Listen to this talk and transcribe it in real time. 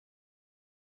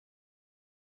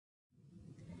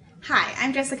Hi,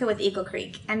 I'm Jessica with Eagle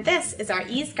Creek, and this is our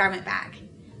Ease garment bag,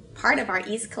 part of our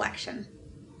Ease collection.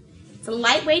 It's a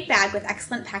lightweight bag with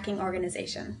excellent packing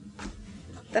organization.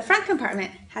 The front compartment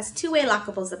has two-way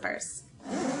lockable zippers.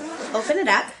 Open it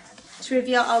up to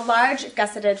reveal a large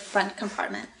gusseted front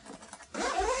compartment.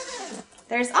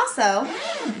 There's also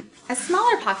a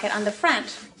smaller pocket on the front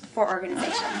for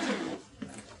organization.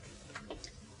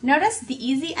 Notice the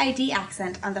Easy ID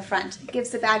accent on the front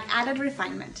gives the bag added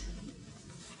refinement.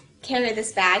 Carry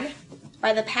this bag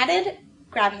by the padded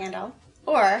grab handle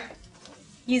or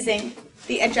using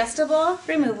the adjustable,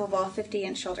 removable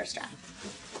 50-inch shoulder strap.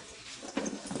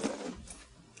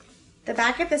 The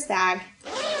back of this bag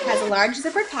has a large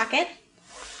zippered pocket,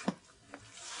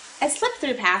 a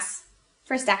slip-through pass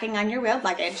for stacking on your wheeled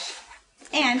luggage,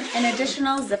 and an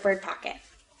additional zippered pocket.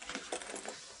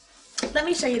 Let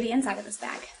me show you the inside of this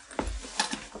bag.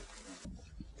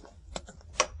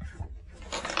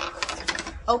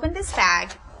 Open this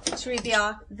bag to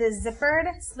reveal the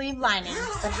zippered sleeve lining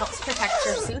that helps protect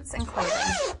your suits and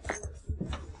clothing.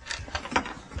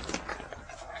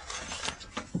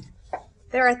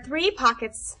 There are 3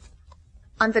 pockets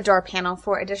on the door panel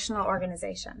for additional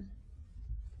organization.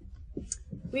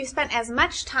 We've spent as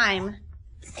much time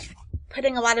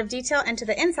putting a lot of detail into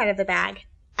the inside of the bag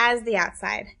as the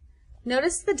outside.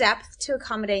 Notice the depth to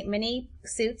accommodate mini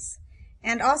suits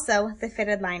and also the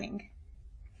fitted lining.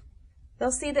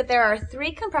 You'll see that there are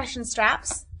 3 compression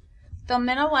straps. The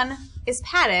middle one is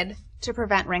padded to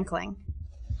prevent wrinkling.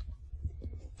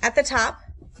 At the top,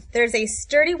 there's a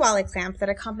sturdy wallet clamp that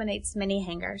accommodates mini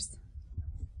hangers.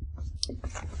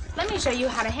 Let me show you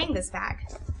how to hang this bag.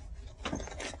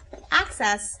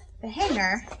 Access the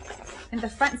hanger in the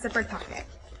front zippered pocket.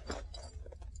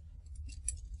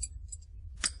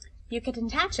 You can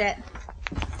attach it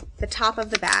to the top of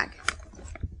the bag.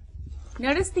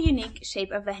 Notice the unique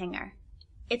shape of the hanger.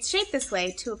 It's shaped this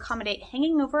way to accommodate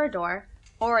hanging over a door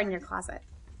or in your closet.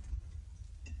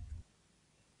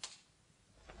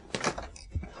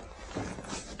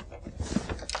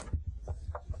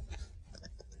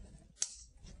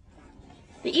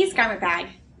 The Ease garment bag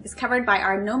is covered by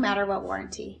our no matter what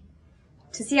warranty.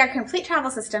 To see our complete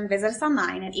travel system, visit us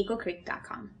online at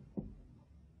eaglecreek.com.